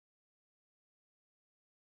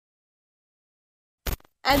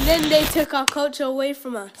And then they took our culture away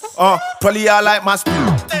from us. Probably I like my speed.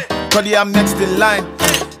 Probably I'm next in line.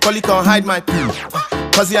 Probably can't hide my pee.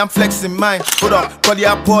 Cause I'm flexing mine. Hold up, probably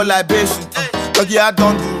I pour libation. Cause I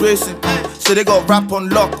don't do racing. So they got rap on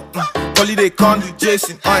lock. Probably they can't do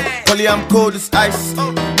Jason. Probably I'm cold as ice.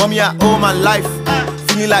 Mommy, I owe my life.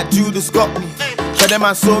 Feeling like Judas got me. Cause them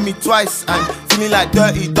man saw me twice. I'm feeling like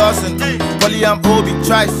Dirty Dawson. Probably I'm Obi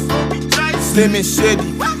Trice. Slim and shady.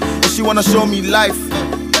 If she wanna show me life,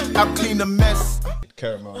 I'll clean the mess.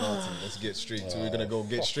 Caramel latte. Let's get straight to it. We're gonna go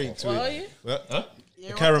get straight to it. What are you? Huh?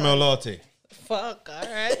 A caramel latte. Fuck,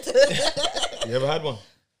 alright. You ever had one?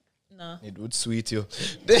 No. It would sweet you.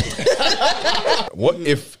 What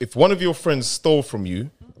if one of your friends stole from you,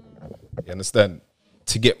 you understand,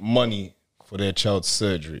 to get money for their child's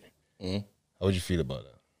surgery? How would you feel about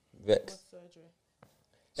that? Vex.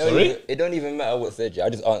 Sorry? It don't even matter what surgery. I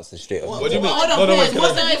just answer straight. What do you mean? Hold on, No, what's wait,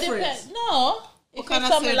 the difference? No. If kind it's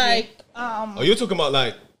of something surgery? like Oh, you're talking about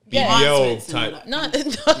like Yeah. BBL type.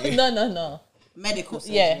 no. Medical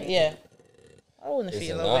surgery. Yeah. I wouldn't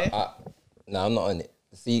feel that way. Nah, I'm not on it.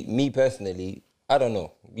 See, me personally, I don't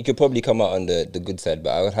know. You could probably come out on the good side,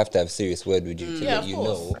 but I would have to have a serious word with you to Yeah, let of you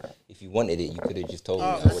course. know. If you wanted it, you could have just told me.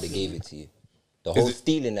 I would have gave it to you. The whole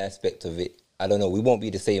stealing aspect of it, I don't know. We won't be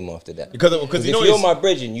the same after that. Because if you know you're it's, my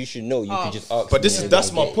brethren, you should know. You could just ask. but me that's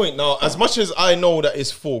and my get it. point. Now, as much as I know that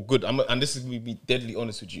it's for good, and this is me be deadly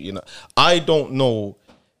honest with you, you know, I don't know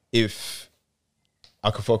if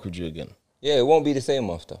I could fuck with you again. Yeah, it won't be the same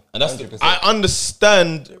after. And that's 100%. I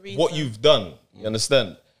understand what you've done. You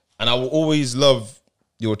understand? And I will always love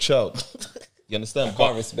your child. You understand?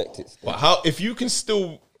 can't respect it still. But how if you can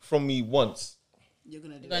steal from me once, You're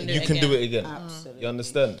gonna do Gonna it. do you can do it again. Absolutely. You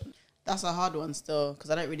understand? That's a hard one still, because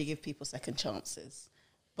I don't really give people second chances.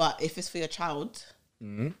 But if it's for your child,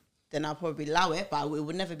 then I'll probably allow it, but it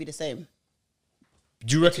would never be the same.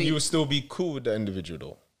 Do you reckon you would still be cool with that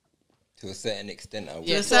individual To a certain extent, I would.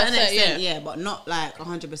 To a to a certain certain- extent, yeah. yeah, but not like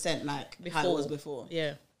 100% like how it was before.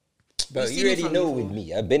 Yeah. But You've you seen it already from know before. with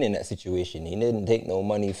me, I've been in that situation. He didn't take no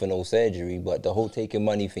money for no surgery, but the whole taking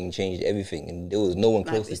money thing changed everything, and there was no one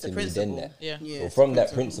Like, closer it's to the me than principle. that. Yeah. So it's from the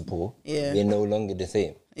that principle, Yeah. we're no longer the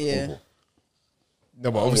same. Yeah. Simple.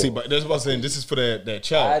 No, but obviously, but that's what I'm saying. This is for their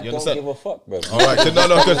child. I You don't understand? give a fuck, bro. All right, no,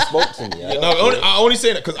 You because spoke to me. I only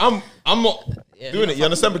say that because I'm not doing it. You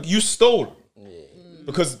understand? But you stole.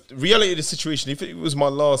 Because reality of the situation, if it was my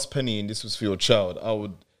last penny and this was for your child, I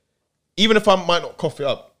would, even if I might not cough it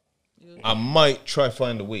up, I might try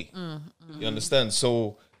find a way. You understand?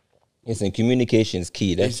 So Listen, communication is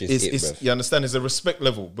key. That's just it, bro. you understand? It's a respect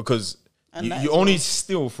level because you only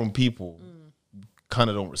steal from people kind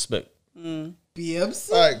of don't respect.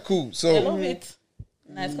 Biebs. All right, cool. I So love it.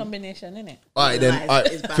 Nice combination, innit? all right then, Nice. all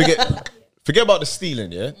right, It's bad. forget about the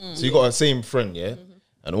stealing, yeah. So you got a same friend, yeah,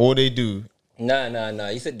 and all they do. Nah.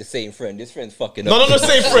 You said the same friend. This friend's fucking No, up. not the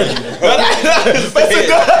same friend. Man said you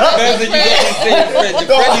got the same friend. The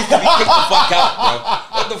friend needs to be kicked the fuck out,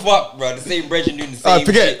 bro. What the fuck, bro? The same brethren doing the same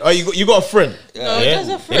Forget. shit. Oh, you got a friend. No,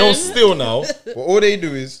 just a They don't friend. steal now. But all they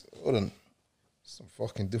do is hold on. Some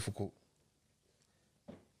fucking difficult.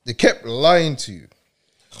 They kept lying to you,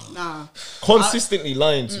 Nah, consistently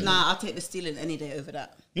lying to you. I'll take the stealing any day over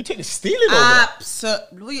that. You take the stealing over that.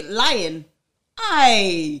 Absolutely. Lying.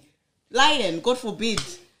 Lying. God forbid.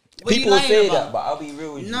 What are you People lying say about? that, but I'll be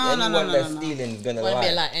real with you. No, no, Anyone no, that's no. stealing is gonna Won't lie. be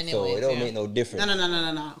a lie So anyways, it don't yeah. make no difference.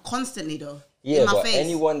 No. Constantly though. Yeah, in my but face.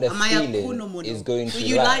 anyone that's Am I a stealing kuno mono? is going Who to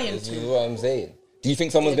you lie. lying This is to? what I'm saying. Do you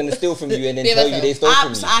think someone's gonna steal from you and then Yeah, tell that's you they stole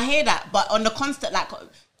from you? I hear that, but on the constant, like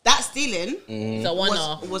that stealing It's a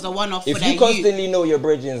one-off. was a one-off. If for you that constantly know your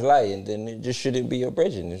brethren's lying, then it just shouldn't be your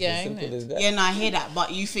brethren. It's Yeah, as simple innit? as that. Yeah, no, I hear that,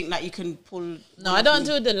 but you think that you can pull? No, I don't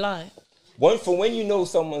do the lie. For when you know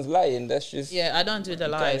someone's lying, that's just Yeah, I don't do the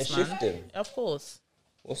kinda lies, man. shift them. Of course.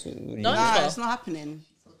 What's what do you Don't mean? Nah, so. it's not happening.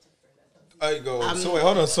 I go. So wait,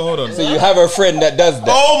 hold on. So you have a friend that does that.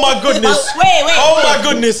 Oh my goodness. Wait. Oh my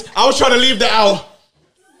goodness. I was trying to leave that out.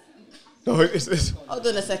 No, it's Hold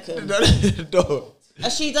on a second. no.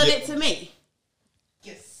 Has she done it to me?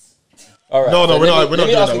 All right. No, we're not Let doing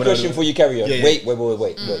me that, ask you we're a not question doing before you carry on. Yeah, yeah.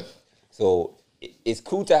 Wait. So it's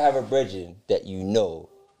cool to have a brethren that you know.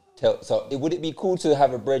 Would it be cool to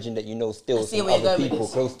have a brethren that you know still see some where you're other going with people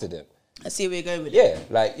this. close to them? I see where you're going with it. Yeah,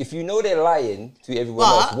 like if you know they're lying to everyone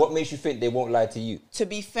But- else, what makes you think they won't lie to you? To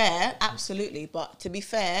be fair, absolutely. But to be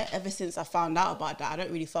fair, ever since I found out about that, I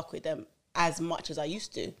don't really fuck with them as much as I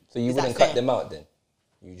used to. So you Is that wouldn't cut fair? them out then?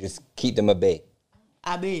 You just keep them at bay.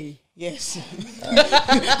 I mean, Yes.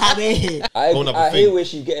 I mean, Whole nother I thing. hear where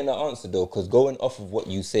she's getting the answer though, because going off of what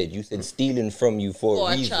you said stealing from you for For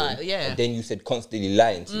a a reason, child, yeah. and then you said constantly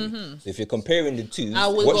lying to you. So if you're comparing the two, I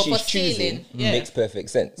would what go she's for choosing stealing, yeah. makes perfect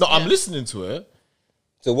sense. No, I'm listening to her.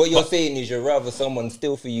 So what you're saying is you'd rather someone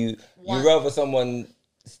steal for you, you'd rather someone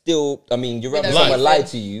steal, you'd rather a someone reason. lie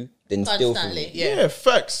to you than steal from Constantly, you. yeah. Yeah,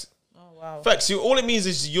 facts. Oh, wow. Facts. All it means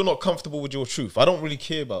is you're not comfortable with your truth. I don't really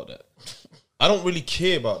care about that. I don't really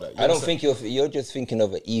care about that. You I don't understand? think you're just thinking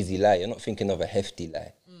of an easy lie. You're not thinking of a hefty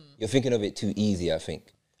lie. You're thinking of it too easy, I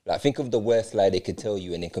think. Like, think of the worst lie they could tell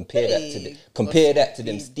you and then compare that to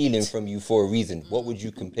them stealing from you for a reason. What would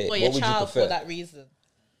you compare? For What your would you child prefer? for that reason.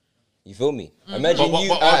 You feel me? Imagine But- you,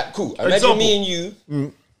 but- alright, cool. Imagine example. me and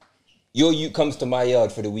you, your ute comes to my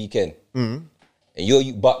yard for the weekend. And your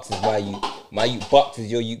ute bucks is my ute. My ute bucks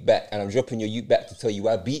is your ute back. And I'm dropping your ute back to tell you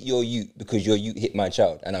I beat your ute because your ute hit my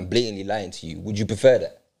child. And I'm blatantly lying to you. Would you prefer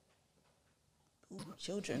that?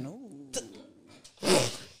 children. Ooh.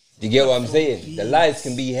 You get what I'm saying? The lies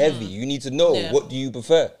can be heavy. You need to know, Yeah. what do you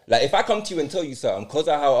prefer? Like, if I come to you and tell you something, because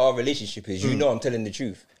of how our relationship is, you know I'm telling the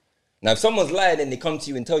truth. Now, if someone's lying and they come to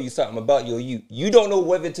you and tell you something about your you don't know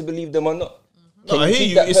whether to believe them or not. No, Can I you hear keep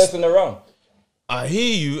you. that It's- person around? I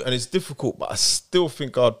hear you, and it's difficult, but I still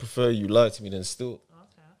think I'd prefer you lie to me than steal.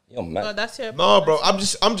 You're mad. No, that's your. No, bro, I'm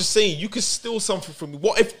just saying you could steal something from me.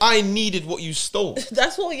 What if I needed what you stole?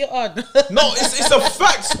 That's what you're on. No, it's a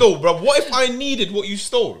fact though, bro. What if I needed what you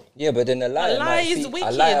stole? Yeah, but then a liar, lie is wicked.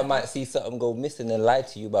 a liar might see something go missing and lie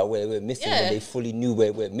to you about where it went missing, Yeah. and they fully knew where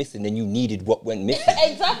it went missing, and you needed what went missing.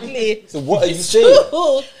 Exactly. So what are you saying?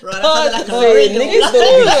 Oh, Right, that sounded like a Saying riddle. niggas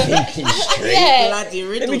don't be thinking straight. yeah. Bloody Let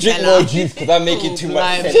riddle me drink teller. more juice because I'm making too much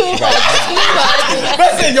blimey. sense right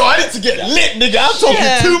Man saying, yo, I need to get lit, nigga. I'm talking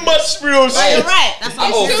Yeah. too much real Right, shit. you're right. That's now. I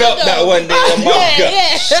what all it's felt though. that one day on my Yeah, gut.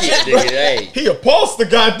 yeah. Shit, nigga, hey. He a pastor,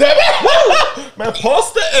 goddammit. Man,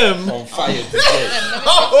 Pastor M. On fire today.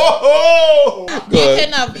 Oh,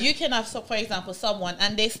 You can have, so for example, someone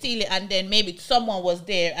and they steal it, and then maybe someone was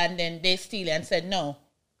there, and then they steal it and said no.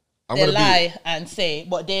 They lie and say,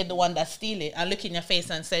 but they're the one that steal it, and look in your face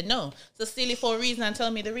and said no. So steal it for a reason and tell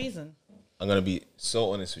me the reason. I'm gonna be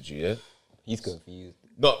so honest with you, yeah. He's confused.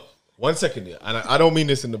 No, 1 second here, and I don't mean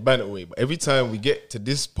this in the banter way, but every time we get to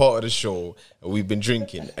this part of the show and we've been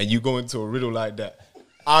drinking, and you go into a riddle like that,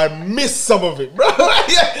 I miss some of it, bro.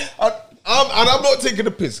 Yeah, I'm not taking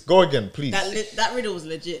the piss. Go again, please. That riddle was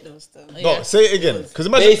legit though. Still. No, say it again, because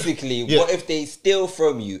imagine Basically, Yeah. what if they steal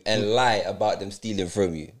from you and lie about them stealing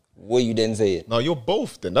from you? What you then saying? No, you're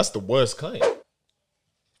both. Then that's the worst kind.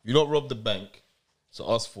 You don't rob the bank,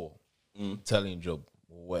 so ask for Italian job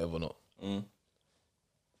or whatever not.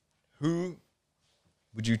 Who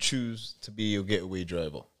would you choose to be your getaway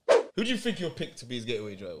driver? Who do you think you'll pick to be his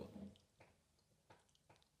getaway driver?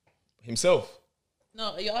 Himself.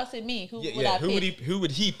 No, you're asking me who Yeah, would yeah. I Who pick?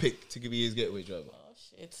 would he pick to be his getaway driver? Oh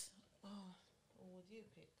shit! Oh, who would you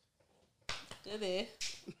pick? Did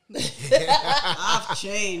they? I've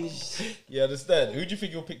changed. You understand? Who do you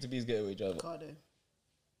think you'll pick to be his getaway driver? Cardo.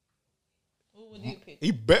 Who would you pick?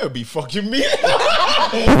 He better be fucking me.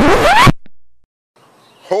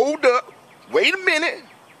 Hold up. Wait a minute.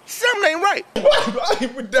 Something ain't right. I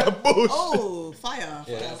ain't with that bullshit. Oh, fire!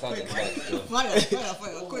 Yeah, that sounded nice.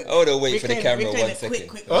 Fire! Quick. Oh, no, wait for the Reclaim- camera reclaim 1 it, second.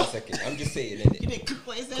 quick. 1 second. I'm just saying, innit?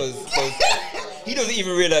 What is Because it? he doesn't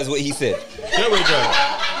even realize what he said. Getaway driver.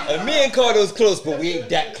 And me and Cardo's close, but we ain't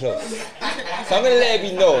that close. So I'm gonna let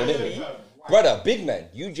it be known, innit? Brother, big man,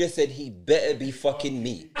 you just said he better be fucking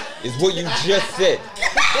me. Is what you just said.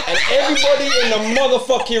 And everybody in the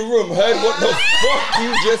motherfucking room heard what the fuck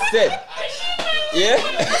you just said. Yeah?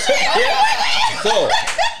 Yeah? So,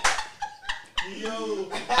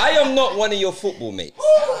 I am not one of your football mates.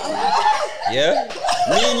 Yeah?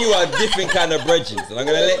 Me and you are different kind of brethren. And I'm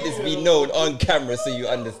going to let this be known on camera so you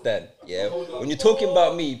understand. Yeah? When you're talking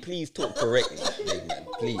about me, please talk correctly, big man.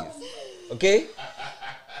 Please. Okay?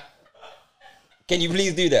 Can you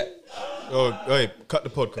please do that? Oh, wait, cut the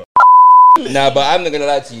podcast. Nah, but I'm not going to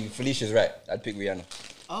lie to you. Felicia's right. I'd pick Rihanna.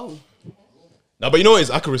 Oh, Now, but you know what it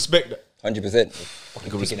is? I can respect that. 100%.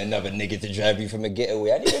 Fucking picking another nigga to drive you from a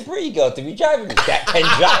getaway. I need a pretty girl to be driving me. That can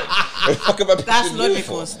drive. What the fuck am I that's picking you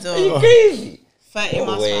logical. for? Still, Are you crazy? 30 No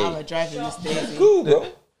miles way. per hour driving Miss Daisy. Cool, bro.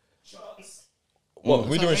 What?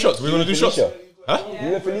 We doing shots? We gonna do shots? Felicia. Huh?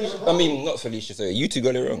 You and Felicia? I mean, not Felicia, sorry. You two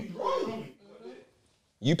got it wrong.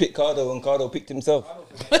 You picked Cardo and Cardo picked himself.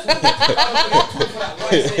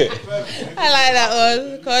 I like that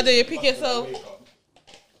one. Cardo, you pick yourself.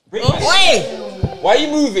 Wait! Why are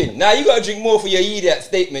you moving? Now you gotta drink more for your idiot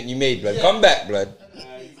statement you made, blood. Come back, blood.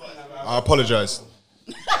 I apologize.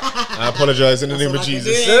 I apologize in the name of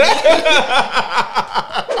Jesus.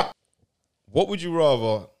 What would you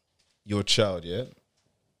rather your child, yeah?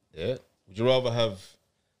 Would you rather have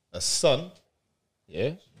a son,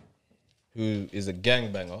 yeah, who is a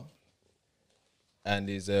gangbanger and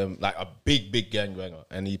is like a big gangbanger,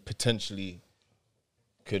 and he potentially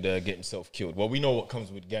could get himself killed? Well, we know what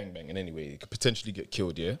comes with gangbanging anyway. He could potentially get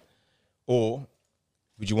killed, yeah? Or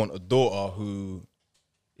would you want a daughter who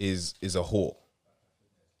is a whore?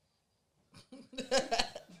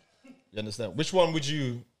 You understand? Which one would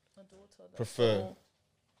you prefer?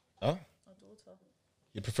 Huh?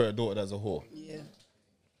 You prefer a daughter that's a whore? Yeah.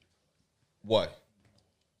 Why?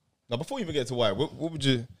 Now, before you even get to why, what would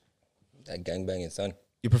you... That gangbanging son.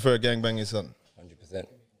 You prefer a gangbanging son? 100%.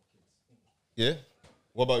 Yeah?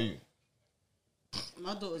 What about you?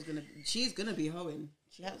 My daughter's she's gonna be hoeing.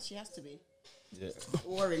 She has to be. Yeah.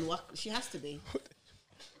 Warren, she has to be.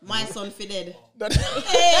 My son Fided.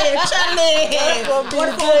 Hey, Charlie!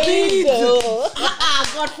 God forbid!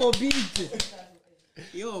 God forbid!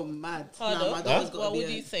 You're mad. Nah, my daughter's What would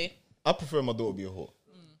you say? I prefer my daughter be a whore.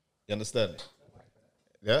 You understand?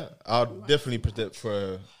 Yeah? I'd definitely prefer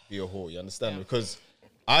her be a whore. You understand? Because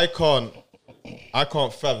I can't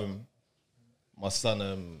fathom my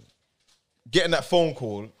son getting that phone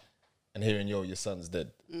call and hearing, yo, your son's dead.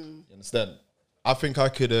 You understand? I think I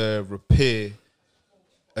could repair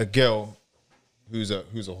a girl who's a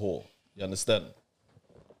whore. You understand?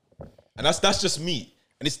 And that's just me.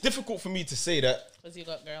 And it's difficult for me to say that. Because you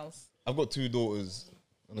got girls. I've got 2 daughters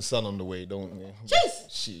and a son on the way, don't you?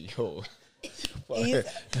 Jeez! Yo. Yo.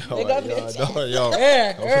 Don't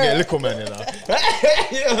forget little man, you know.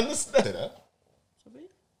 You understand that?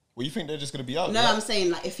 Well, you think they're just going to be out? No, right? I'm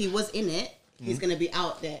saying like if he was in it, he's gonna be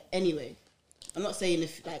out there anyway. I'm not saying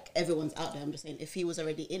if like everyone's out there. I'm just saying if he was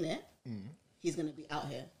already in it, he's gonna be out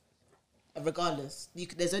here. Regardless,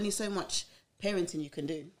 there's only so much parenting you can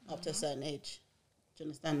do up to a certain age. Do you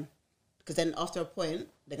understand? Because then after a point,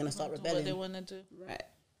 they're gonna start rebelling. What they want to do, right?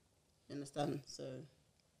 You understand? So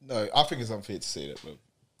No, I think it's unfair to say that, bro.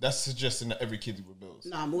 That's suggesting that every kid rebels.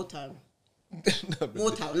 nah, more time.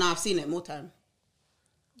 More time. Nah, I've seen it. More time.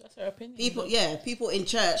 that's her opinion. People in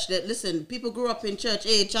church that listen. People grew up in church,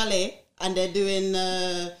 Charlie, and they're doing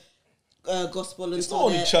gospel and It's so not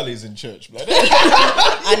only they're- Charlie's in church, blood.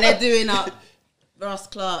 and they're doing Ross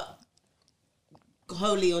Clark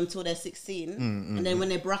holy until they're 16, and then when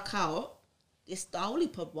they broke out, it's the only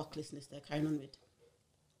pub walk listeners they're carrying on with.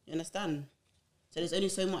 You understand? So there's only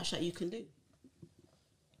so much that you can do.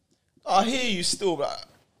 I hear you still, but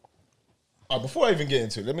before I even get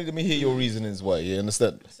into it, let me hear your reasonings why. You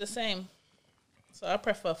understand? It's the same. So I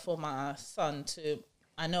prefer for my son to.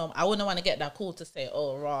 I know I wouldn't want to get that call to say,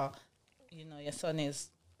 "Oh, raw, you know, your son is."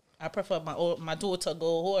 I prefer my daughter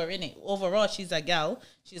go whore, innit? Overall, she's a gal.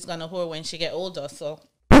 She's gonna whore when she get older. So,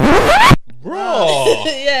 Bro.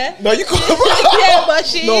 yeah. No, you can't. Yeah, but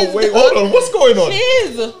she No, is. wait, hold on. What's going on? She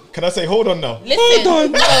is. Can I say hold on now? Listen.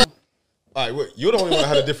 Hold on. All right, wait. You're the only one that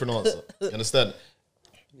had a different answer. You understand?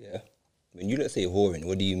 Yeah. When you don't say whoring,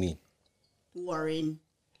 what do you mean? Worrying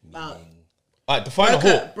about All right, define a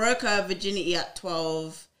whore. broke her virginity at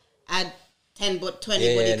 12, add 10 but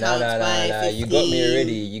 20 body Nah. counts by 15.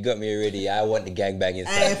 You got me already. I want the gangbanging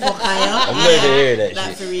Hey, stuff. fuck her, I'm not even hear that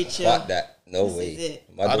That's shit. for Rachel. Fuck that. No This way. is it.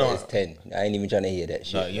 My I daughter's don't- 10. I ain't even trying to hear that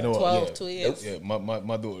shit. Nah, you know what? 12, yeah. 2 years. Yeah,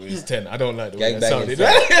 my daughter is 10. I don't like the way that Gangbanging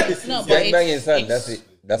sounded. son. No, but Gangbanging it's- son. it's- That's it.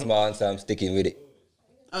 That's my answer. I'm sticking with it.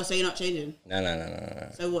 Oh, so you're not changing?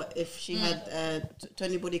 No. So what if she had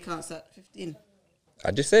 20 body counts at 15?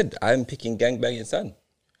 I just said I'm picking gangbanging son.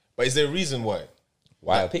 But is there a reason why?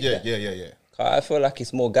 Why I picked that? Yeah. 'Cause I feel like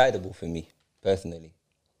it's more guidable for me personally.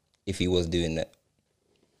 If he was doing that,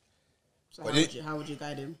 So But how would you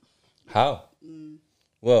guide him? how?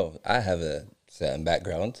 Well, I have a certain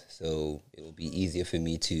background, so it will be easier for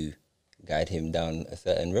me to guide him down a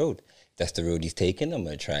certain road. If that's the road he's taking, I'm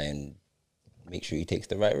gonna try and make sure he takes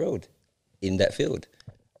the right road in that field.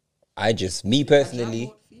 Me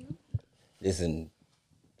personally, listen,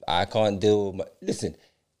 I can't deal with listen,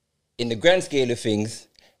 in the grand scale of things,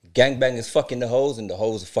 gangbangers fucking the hoes and the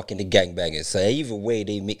hoes are fucking the gangbangers. So either way,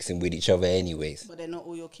 they mixing with each other anyways. But they're not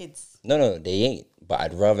all your kids. No, they ain't. But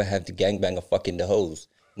I'd rather have the gangbanger fucking the hoes.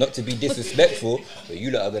 Not to be disrespectful, but you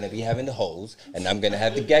lot are going to be having the hoes, and I'm going to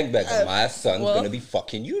have the gangbanger. My son's well, going to be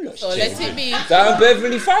fucking you lot. So let it be. So I'm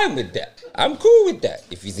perfectly fine with that. I'm cool with that.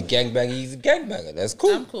 If he's a gangbanger, he's a gangbanger. That's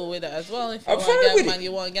cool. I'm cool with that as well. If I'm you fine want with gangman, it.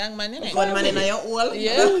 you want gangman, innit? One man in your wall.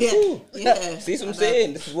 Yeah. Yeah. See what I'm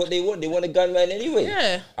saying? This is what they want. They want a gunman anyway.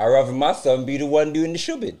 Yeah. I'd rather my son be the one doing the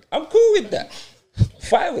shubbing. I'm cool with that.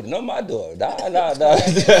 Fire it, not my door. Nah. I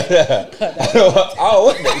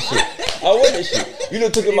want that shit. You know,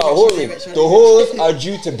 talking about whoring. The whores are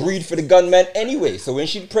due to breed for the gunman anyway. So when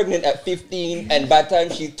she's pregnant at 15 and by the time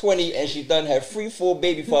she's 20 and she's done her 3-4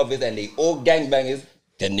 baby fathers and they all gangbangers,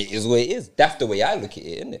 then it is what it is. That's the way I look at it,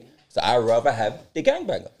 isn't it? So I'd rather have the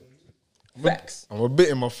gangbanger. Facts. I'm a bit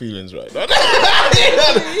in my feelings right now.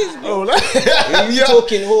 When you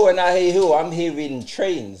talking whore and I hear whore, I'm hearing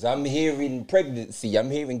trains, I'm hearing pregnancy, I'm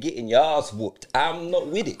hearing getting your ass whooped. I'm not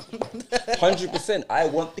with it. 100%. I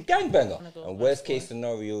want the gangbanger. And worst case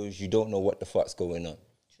scenarios, you don't know what the fuck's going on.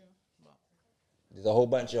 There's a whole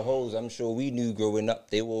bunch of hoes I'm sure we knew growing up.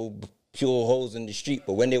 They were pure hoes in the street,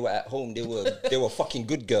 but when they were at home, they were fucking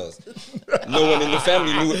good girls. No one in the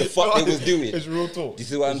family knew what the fuck they was doing. It's real talk. You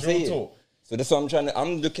see what I'm saying? So that's what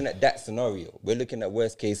I'm looking at that scenario. We're looking at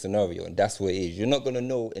worst case scenario, and that's what it is. You're not gonna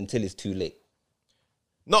know until it's too late.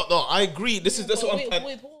 No, I agree. That's what I'm.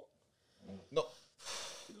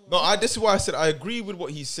 This is why I said I agree with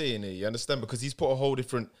what he's saying here. You understand? Because he's put a whole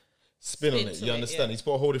different spin on it. You understand? Yeah. He's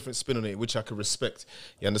put a whole different spin on it, which I can respect.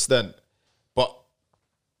 You understand? But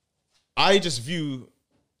I just view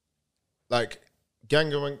like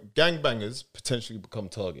gangbangers potentially become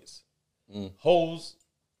targets. Hoes.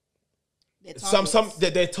 They're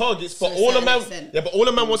targets, but all a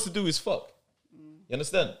man wants to do is fuck. You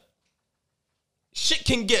understand? Shit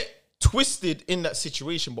can get twisted in that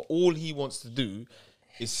situation, but all he wants to do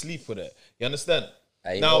is sleep with it. You understand?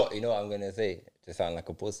 You know what I'm gonna say? To sound like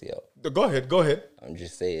a pussy out. Go ahead. I'm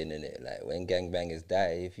just saying, innit? Like when gangbangers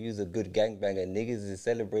die, if you's a good gangbanger, niggas is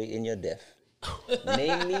celebrating your death.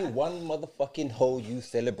 Name me one motherfucking hoe you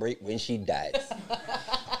celebrate when she dies.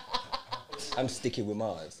 I'm sticking with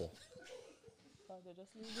my answer.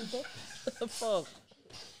 Fuck.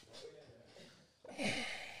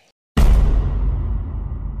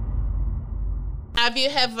 Have you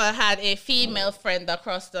ever had a female friend that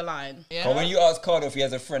crossed the line? Yeah. But when you ask Cardo if he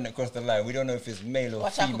has a friend that crossed the line, we don't know if it's male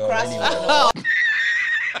or female anyway.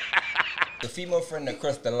 The female friend that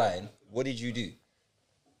crossed the line, what did you do?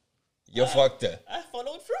 You fucked her. I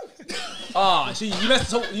followed through. So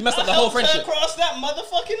you messed up the whole friendship. Across that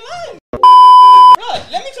motherfucking line. Right,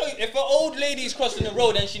 let me tell you, if an old lady's crossing the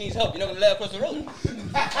road and she needs help, you're not gonna let her cross the road.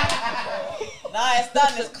 Nah, it's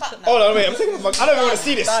done. It's cut now. Hold on, wait. I'm taking I don't even want to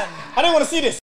see this. I don't want to see this.